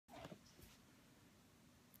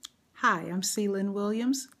Hi, I'm Lynn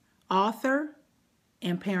Williams, author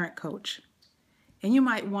and parent coach. And you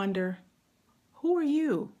might wonder, who are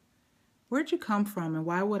you? Where'd you come from and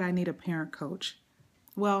why would I need a parent coach?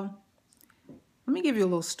 Well, let me give you a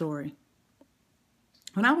little story.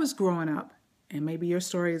 When I was growing up, and maybe your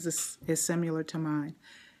story is similar to mine,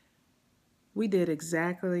 we did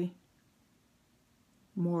exactly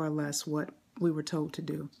more or less what we were told to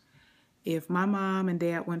do. If my mom and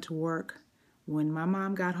dad went to work, when my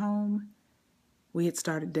mom got home, we had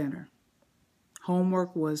started dinner.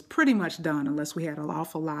 Homework was pretty much done unless we had an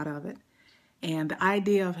awful lot of it. And the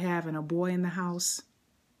idea of having a boy in the house,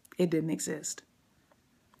 it didn't exist.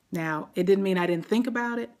 Now, it didn't mean I didn't think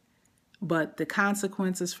about it, but the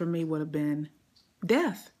consequences for me would have been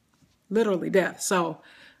death, literally death. So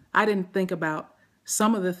I didn't think about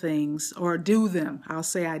some of the things or do them. I'll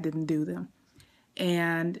say I didn't do them.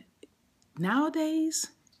 And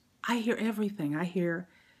nowadays, I hear everything. I hear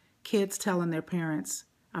kids telling their parents,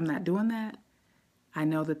 I'm not doing that. I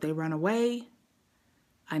know that they run away.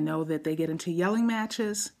 I know that they get into yelling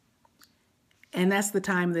matches. And that's the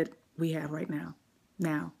time that we have right now.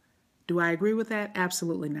 Now, do I agree with that?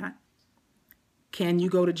 Absolutely not. Can you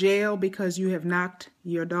go to jail because you have knocked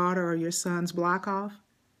your daughter or your son's block off?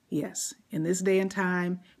 Yes. In this day and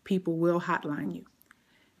time, people will hotline you.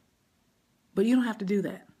 But you don't have to do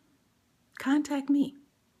that. Contact me.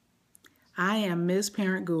 I am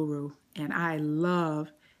MsParentguru, and I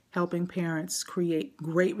love helping parents create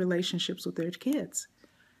great relationships with their kids.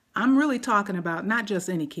 I'm really talking about not just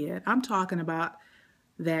any kid. I'm talking about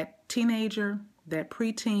that teenager, that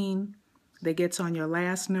preteen that gets on your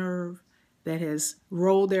last nerve, that has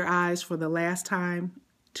rolled their eyes for the last time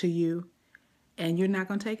to you, and you're not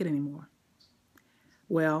going to take it anymore.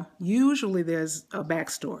 Well, usually there's a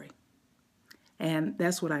backstory, and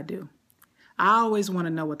that's what I do. I always want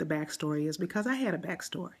to know what the backstory is because I had a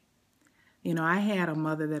backstory. You know, I had a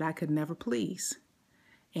mother that I could never please.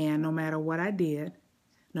 And no matter what I did,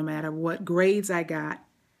 no matter what grades I got,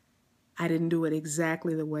 I didn't do it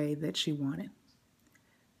exactly the way that she wanted.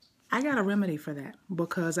 I got a remedy for that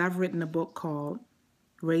because I've written a book called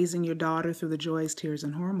Raising Your Daughter Through the Joys, Tears,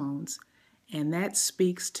 and Hormones. And that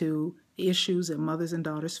speaks to issues that mothers and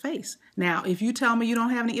daughters face. Now, if you tell me you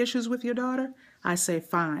don't have any issues with your daughter, I say,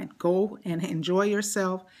 fine, go and enjoy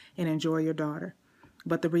yourself and enjoy your daughter.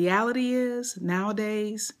 But the reality is,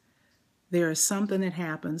 nowadays, there is something that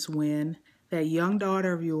happens when that young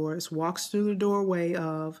daughter of yours walks through the doorway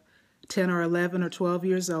of 10 or 11 or 12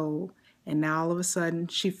 years old, and now all of a sudden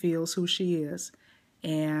she feels who she is.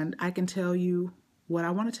 And I can tell you what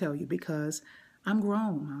I want to tell you because I'm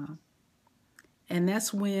grown, Mom. And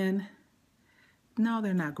that's when, no,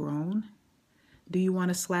 they're not grown. Do you want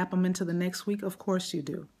to slap them into the next week? Of course you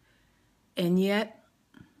do. And yet,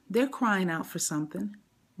 they're crying out for something.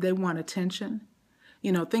 They want attention.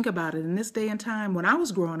 You know, think about it. In this day and time, when I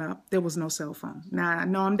was growing up, there was no cell phone. Now, I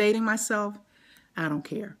know I'm dating myself. I don't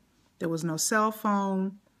care. There was no cell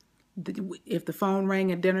phone. If the phone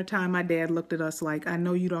rang at dinner time, my dad looked at us like, I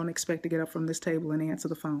know you don't expect to get up from this table and answer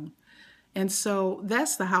the phone. And so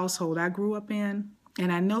that's the household I grew up in.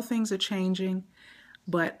 And I know things are changing,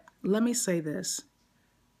 but let me say this.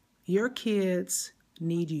 Your kids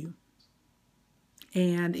need you.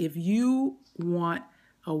 And if you want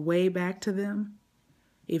a way back to them,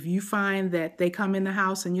 if you find that they come in the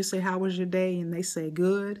house and you say, how was your day? And they say,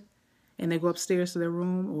 good. And they go upstairs to their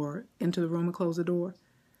room or into the room and close the door.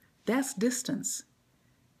 That's distance.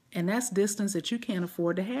 And that's distance that you can't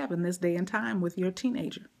afford to have in this day and time with your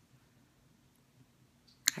teenager.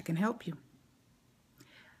 I can help you.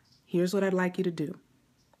 Here's what I'd like you to do.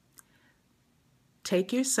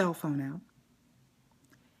 Take your cell phone out.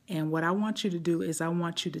 And what I want you to do is I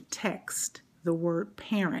want you to text the word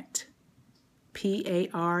parent,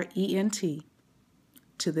 P-A-R-E-N-T,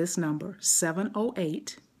 to this number,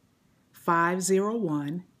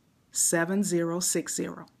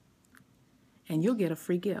 708-501-7060. And you'll get a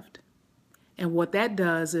free gift. And what that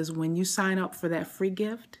does is when you sign up for that free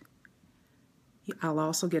gift, I'll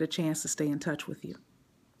also get a chance to stay in touch with you.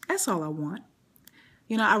 That's all I want.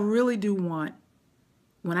 You know, I really do want,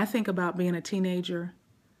 when I think about being a teenager,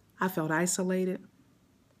 I felt isolated.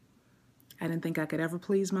 I didn't think I could ever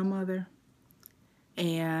please my mother.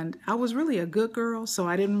 And I was really a good girl, so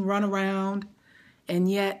I didn't run around.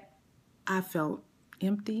 And yet I felt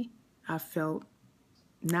empty. I felt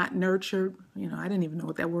not nurtured. You know, I didn't even know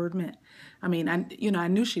what that word meant. I mean, I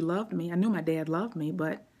knew she loved me. I knew my dad loved me.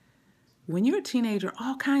 But when you're a teenager,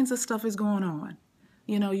 all kinds of stuff is going on.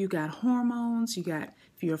 You know, you got hormones, you got,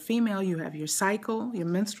 if you're a female, you have your cycle, your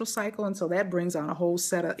menstrual cycle, and so that brings on a whole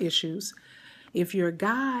set of issues. If you're a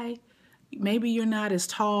guy, Maybe you're not as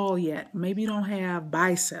tall yet. Maybe you don't have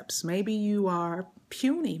biceps. Maybe you are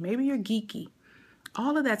puny. Maybe you're geeky.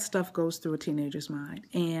 All of that stuff goes through a teenager's mind.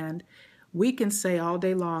 And we can say all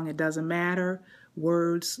day long, it doesn't matter.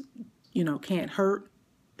 Words, can't hurt.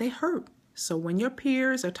 They hurt. So when your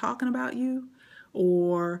peers are talking about you,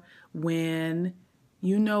 or when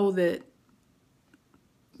you know that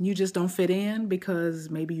you just don't fit in because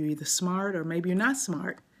maybe you're either smart or maybe you're not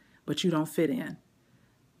smart, but you don't fit in,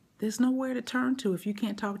 there's nowhere to turn to if you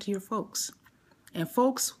can't talk to your folks. And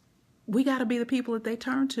folks, we got to be the people that they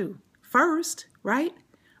turn to first, right?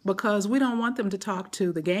 Because we don't want them to talk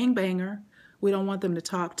to the gangbanger. We don't want them to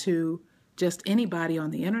talk to just anybody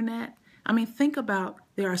on the internet. I mean, think about,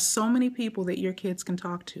 there are so many people that your kids can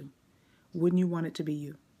talk to. Wouldn't you want it to be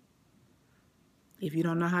you? If you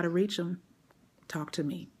don't know how to reach them, talk to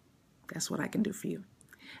me. That's what I can do for you.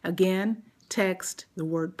 Again, text the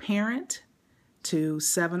word parent to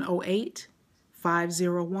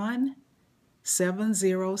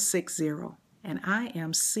 708-501-7060. And I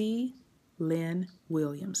am C. Lynn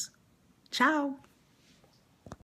Williams. Ciao.